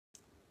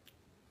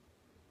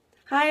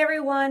Hi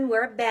everyone,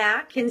 we're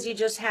back. Kinsey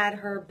just had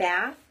her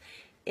bath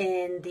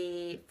in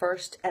the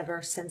first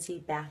ever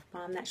Scentsy bath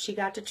bomb that she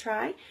got to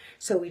try.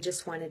 So we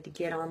just wanted to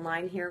get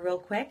online here real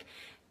quick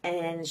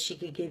and she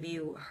could give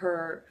you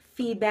her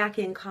feedback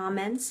and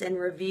comments and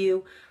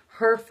review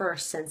her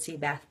first Scentsy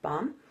bath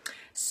bomb.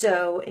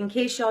 So in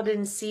case y'all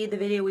didn't see the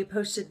video we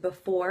posted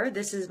before,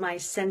 this is my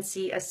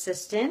Scentsy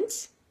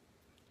assistant,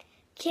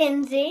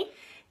 Kinsey.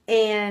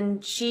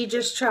 and she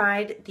just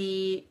tried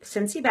the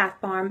Scentsy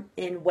bath bomb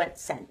in wet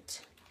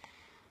scent.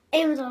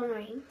 Amazon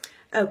Rain.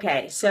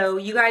 Okay, so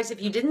you guys, if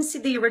you didn't see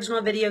the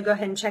original video, go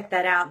ahead and check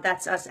that out.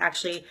 That's us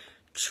actually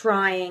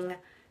trying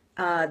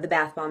the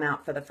bath bomb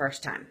out for the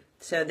first time.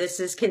 So this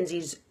is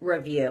Kinsey's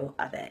review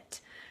of it.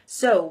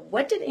 So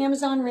what did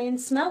Amazon Rain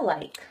smell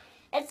like?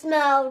 It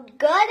smelled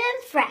good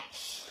and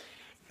fresh.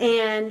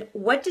 And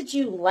what did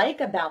you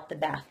like about the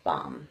bath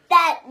bomb?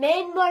 That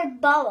made more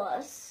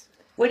bubbles.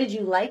 What did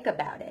you like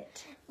about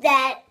it?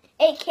 That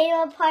it came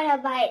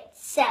apart by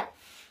itself.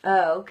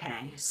 Oh,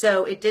 okay.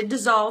 So it did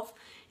dissolve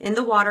in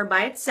the water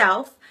by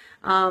itself.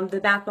 The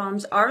bath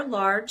bombs are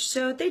large,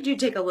 so they do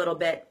take a little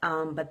bit,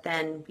 but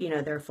then, you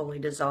know, they're fully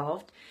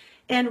dissolved.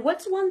 And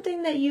what's one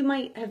thing that you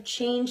might have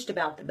changed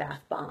about the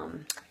bath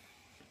bomb?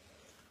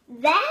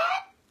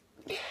 That...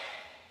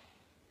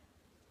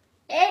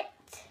 It...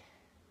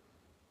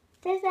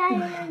 Does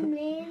that even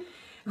mean?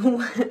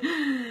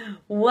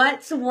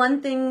 What's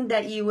one thing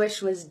that you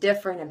wish was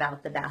different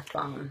about the bath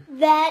bomb?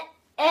 That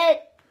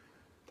it...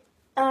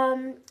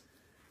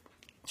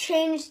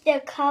 changed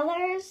the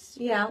colors.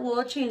 Yeah, well,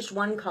 it changed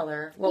one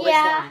color. What was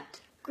that?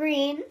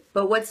 Green.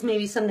 But what's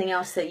maybe something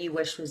else that you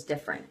wish was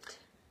different?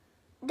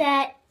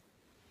 That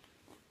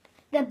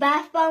the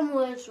bath bomb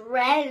was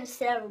red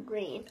instead of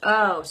green.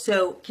 Oh,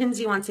 so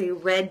Kinsey wants a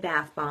red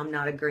bath bomb,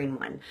 not a green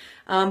one.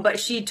 But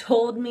she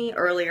told me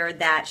earlier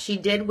that she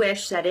did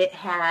wish that it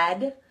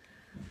had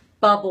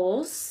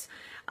bubbles.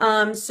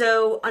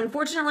 So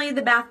unfortunately,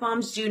 the bath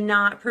bombs do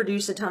not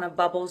produce a ton of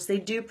bubbles. They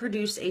do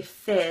produce a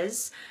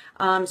fizz.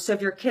 So if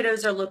your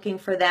kiddos are looking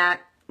for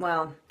that,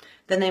 well,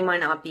 then they might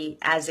not be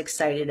as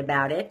excited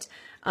about it.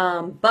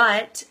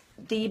 But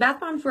the bath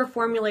bombs were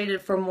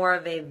formulated for more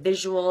of a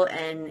visual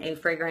and a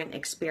fragrant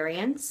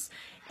experience.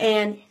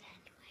 And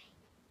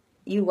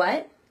you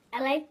what?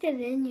 I liked it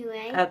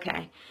anyway.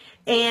 Okay.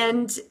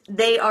 And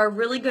they are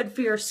really good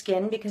for your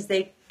skin because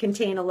they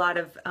contain a lot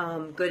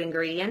of good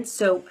ingredients.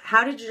 So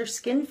how did your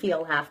skin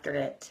feel after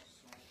it?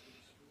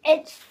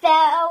 It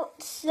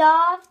felt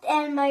soft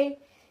and my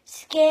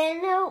skin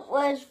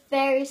was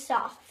very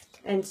soft.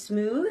 And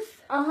smooth?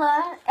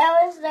 Uh-huh.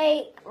 It was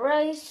like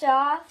really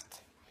soft.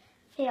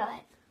 Feel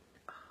it.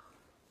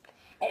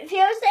 It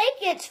feels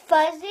like it's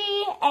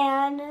fuzzy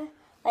and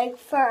like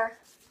fur.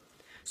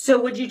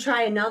 So would you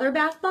try another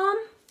bath bomb?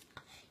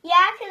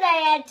 Yeah, because I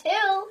had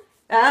two.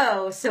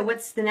 Oh, so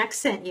what's the next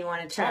scent you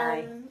want to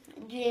try?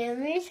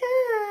 Jammy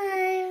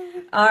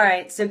time. All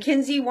right, so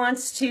Kinsey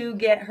wants to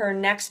get her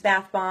next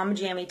bath bomb,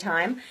 Jammy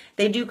Time.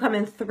 They do come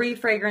in 3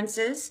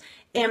 fragrances.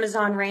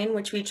 Amazon Rain,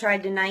 which we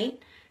tried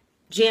tonight.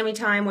 Jammy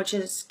Time, which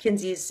is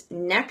Kinsey's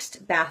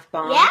next bath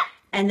bomb. Yeah.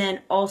 And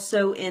then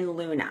also in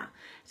Luna.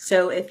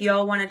 So if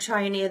y'all want to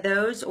try any of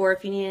those, or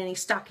if you need any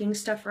stocking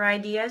stuffer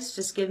ideas,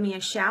 just give me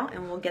a shout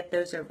and we'll get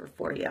those over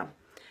for you.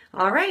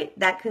 All right,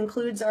 that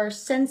concludes our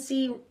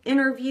Scentsy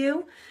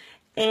interview,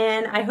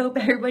 and I hope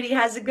everybody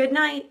has a good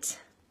night.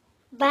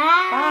 Bye.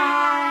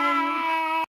 Bye.